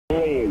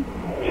3,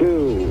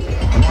 2,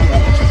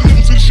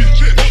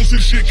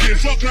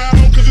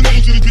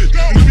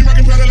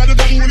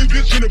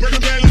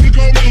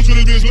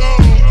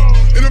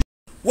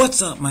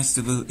 What's up, my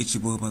Seville? It's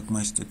your boy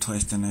Buckmeister,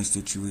 twice the nice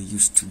that you were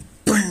used to.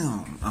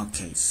 Bam!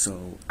 Okay,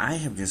 so I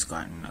have just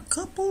gotten a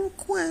couple of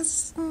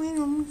requests.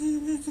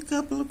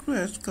 Couple of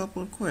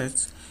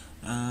requests.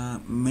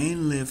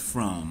 Mainly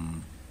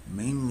from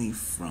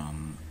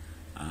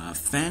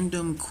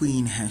Fandom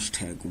Queen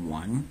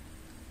 #1.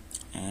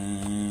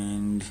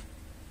 And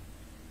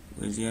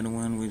where's the other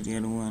one?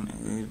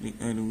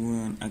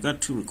 I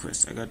got two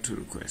requests. It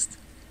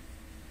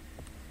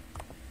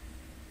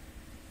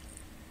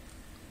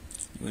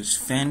was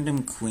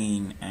Fandom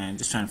Queen, and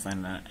just trying to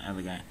find the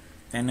other guy.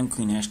 Fandom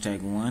Queen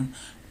 #1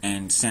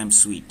 and Sam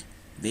Sweet.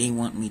 They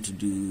want me to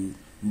do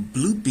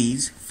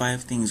Bloopies,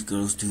 5 things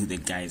girls do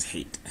that guys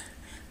hate.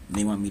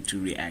 They want me to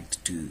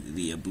react to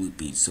the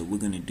Bloopies, so we're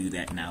gonna do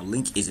that now.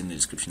 Link is in the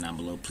description down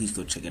below. Please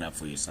go check it out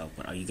for yourself.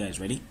 But are you guys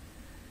ready?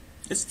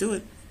 Let's do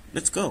it.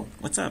 Let's go.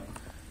 What's up?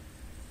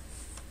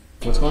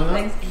 What's going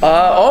on?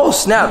 Oh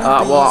snap!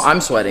 Well,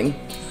 I'm sweating.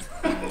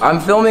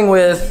 I'm filming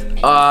with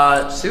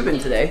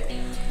Subin today.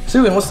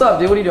 Subin, what's up,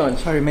 dude? What are you doing?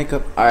 Sorry,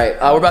 makeup. All right,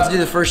 we're about to do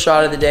the first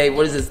shot of the day.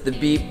 What is this? The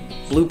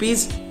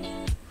Bloopies?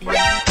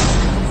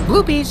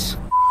 Bloopies.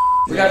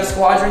 We got the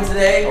squadron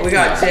today. We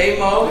got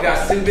J-Mo, we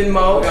got Subin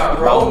Mo, we got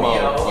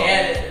Romeo,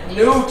 and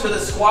new to the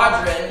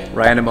squadron,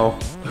 Randomo.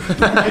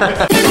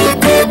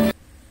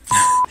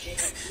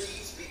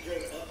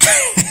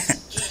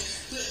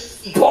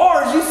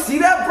 Bars, you see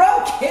that, bro?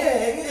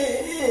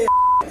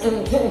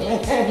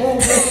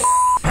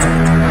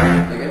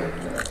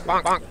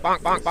 Bonk, bonk, bonk,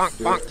 bonk, bonk,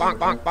 bonk, bonk,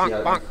 bonk,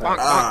 bonk, bonk, bonk,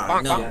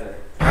 bonk, bonk.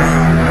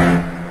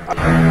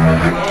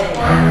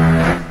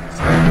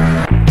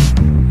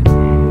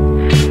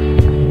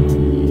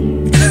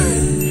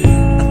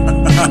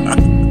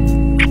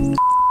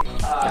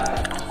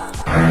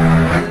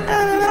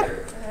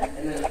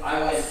 And then I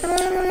went,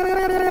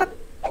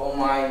 oh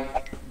my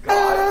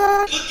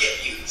god. Look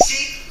at you,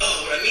 see?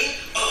 Oh, what I mean?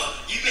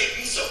 You make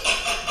me so,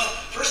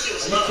 First it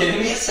was love. Are you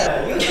kidding me? Yes,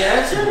 You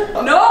dancing?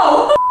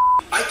 No!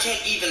 I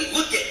can't even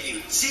look at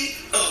you, see?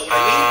 Oh, what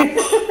I mean?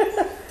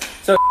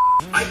 So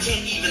I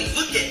can't even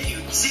look at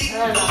you, see? Oh,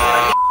 what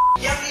I mean?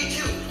 Yeah, me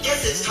too.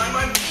 Guess it's time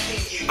I'm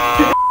leaving you.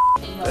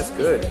 That's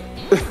good.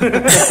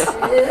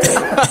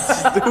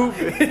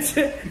 Stupid.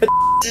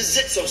 This is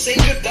it, so say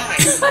goodbye.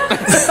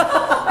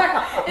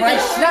 my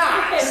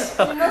schnapps!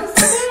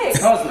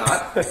 No,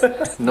 it's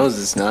not. Nose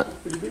is not.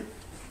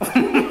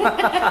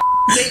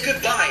 Say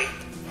goodbye.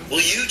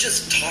 Will you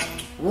just talk?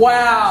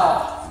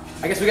 Wow!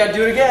 I guess we gotta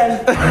do it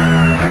again.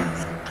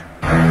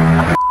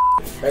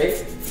 Ready?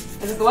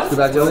 Is it the one?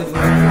 Goodbye, Joey.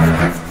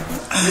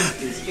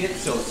 This is it,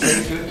 so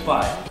say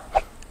goodbye.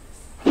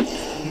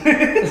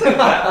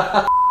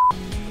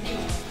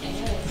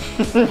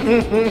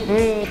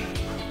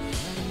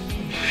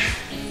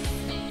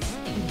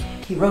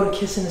 He wrote a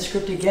kiss in the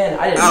script again.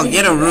 I didn't. Oh,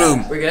 get a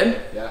room. We're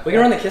good? Yeah. We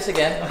can run the kiss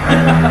again.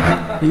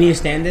 You need a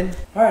stand-in?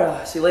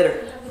 Alright, see you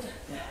later.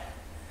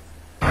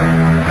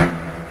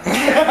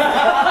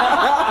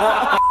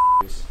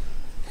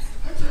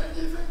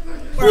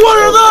 What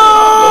are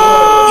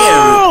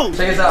those?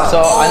 Check us out.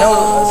 So I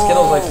know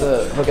Skittles likes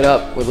to hook it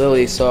up with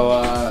Lily, so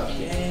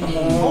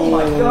oh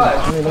my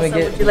god. Let me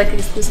get. Do you like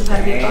exclusive how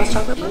to beat boss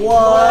chocolate bar?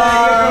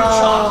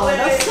 Chocolate.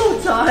 That's so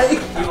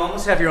tight. You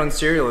almost have your own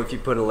cereal if you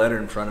put a letter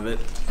in front of it.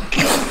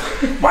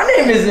 My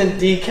name isn't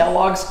D.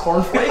 Kellogg's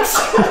Cornflakes.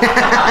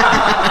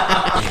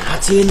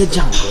 Out here in the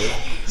jungle,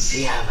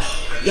 we have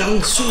young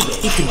Subin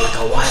eating like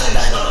a wild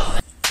animal.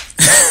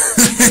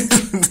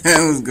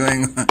 That was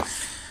going on.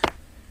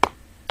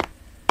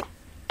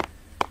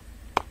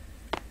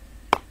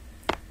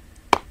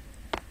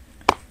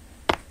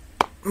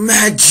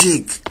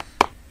 Magic!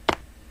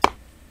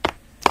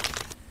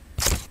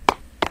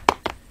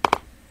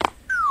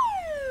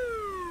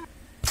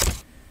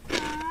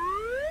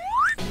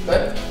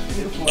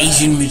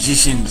 Asian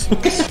magicians.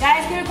 Guys,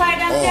 can we quiet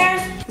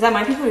downstairs? Is that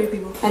my people or your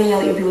people? I didn't yell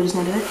at your people just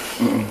now, did I?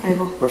 Alright,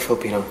 cool. We're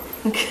Filipino.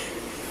 Okay.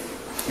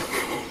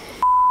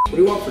 What do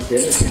you want for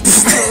dinner?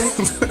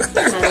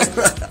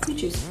 You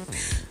choose.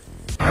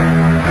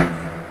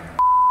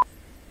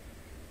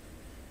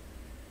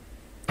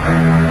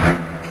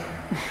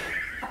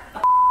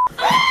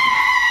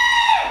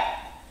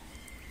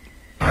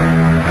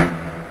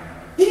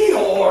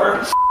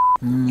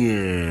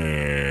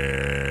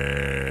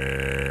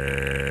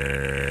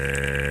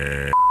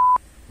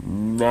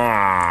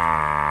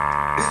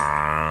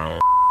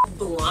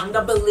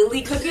 Blonda but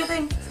Lily cookie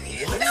thing?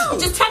 No,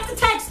 just text the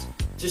text.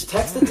 Just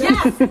text the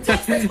text? Yes,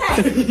 text the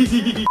text.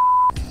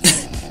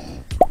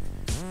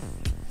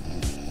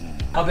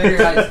 How big are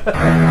your eyes?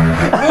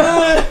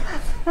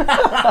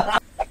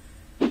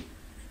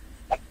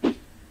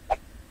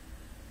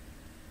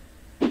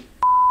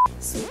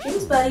 Sweet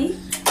dreams, buddy.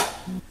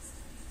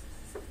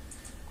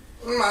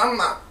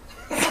 Mama.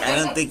 I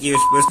don't think you're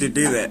supposed to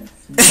do that.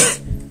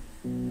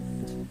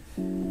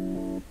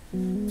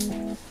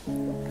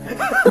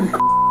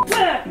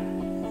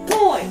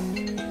 Boy.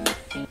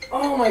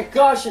 Oh my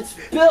gosh, it's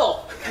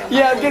Bill!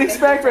 Yeah, I'm getting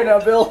spanked right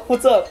now, Bill.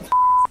 What's up?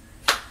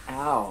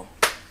 Ow.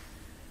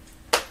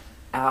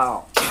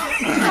 Ow.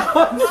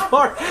 I'm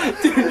sorry,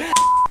 dude.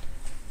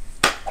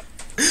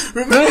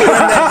 Remember when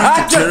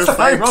that used to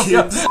terrify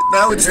kids?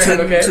 Now it's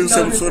turned into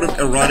some sort of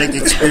erotic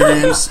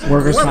experience.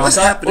 What's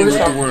happening with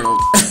the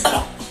world?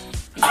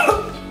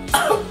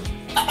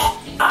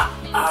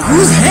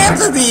 Whose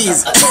hands are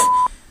these?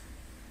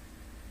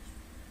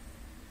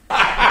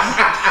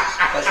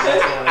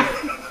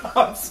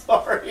 I'm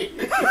sorry.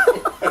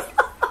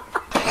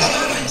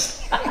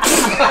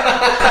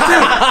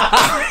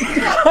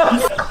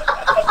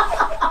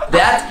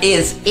 That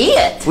is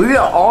it. We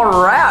are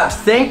all wrapped.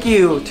 Thank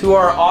you to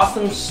our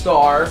awesome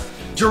star,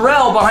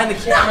 Jarrell, behind the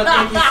camera.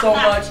 Thank you so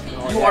much.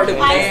 You are the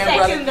man,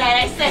 brother.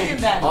 I second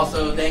that.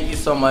 Also, thank you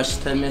so much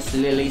to Miss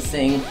Lily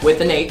Singh with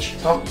an H.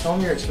 Tell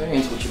them your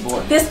experience with your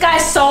boy. This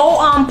guy's so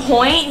on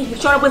point. He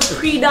showed up with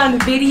pre-done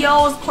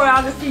videos,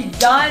 choreography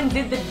done,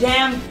 did the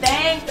damn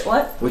thing.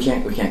 What? We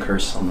can't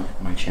curse on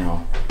my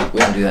channel. We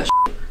don't do that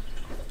shit.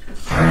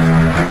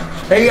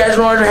 Hey, you guys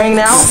wanted to hang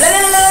out?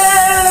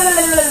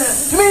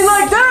 You mean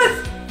like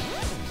this?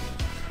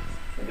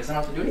 I guess I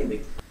don't have to do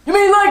anything. You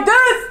mean like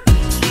this?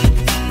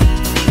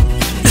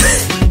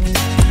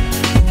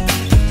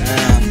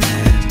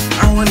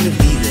 I wanted to be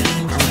there. I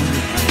wanted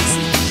to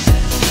honestly.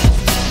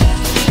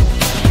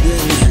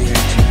 Doing this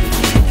reaction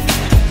video,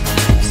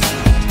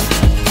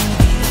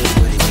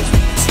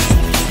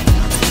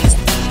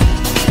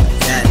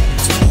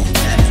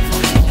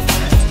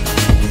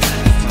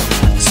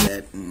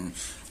 set and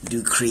do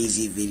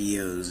crazy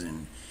videos,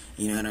 and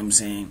you know what I'm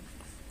saying?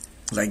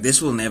 Like,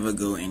 this will never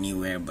go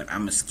anywhere, but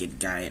I'm a skit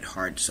guy at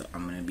heart, so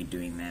I'm gonna be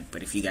doing that.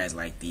 But if you guys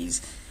like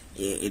these,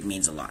 it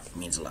means a lot. It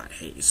means a lot.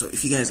 Hey, so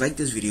if you guys like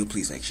this video,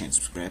 please like, share, and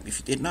subscribe. If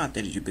you did not,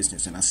 that is your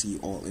business, and I'll see you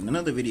all in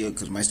another video,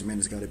 because Meister Man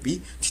has gotta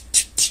be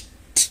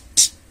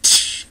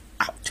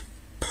out.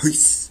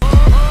 Peace.